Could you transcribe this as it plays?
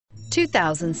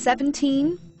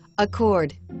2017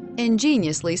 Accord.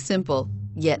 Ingeniously simple,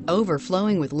 yet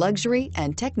overflowing with luxury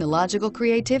and technological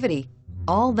creativity.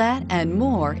 All that and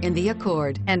more in the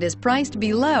Accord, and is priced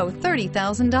below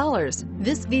 $30,000.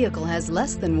 This vehicle has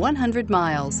less than 100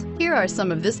 miles. Here are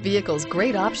some of this vehicle's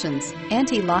great options: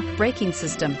 anti-lock braking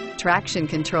system, traction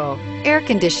control, air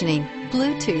conditioning,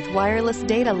 Bluetooth wireless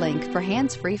data link for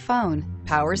hands-free phone,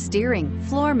 power steering,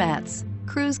 floor mats,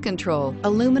 cruise control,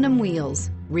 aluminum wheels,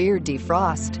 rear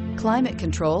defrost, climate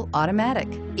control automatic.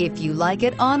 If you like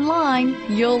it online,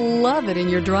 you'll love it in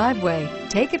your driveway.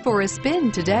 Take it for a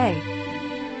spin today.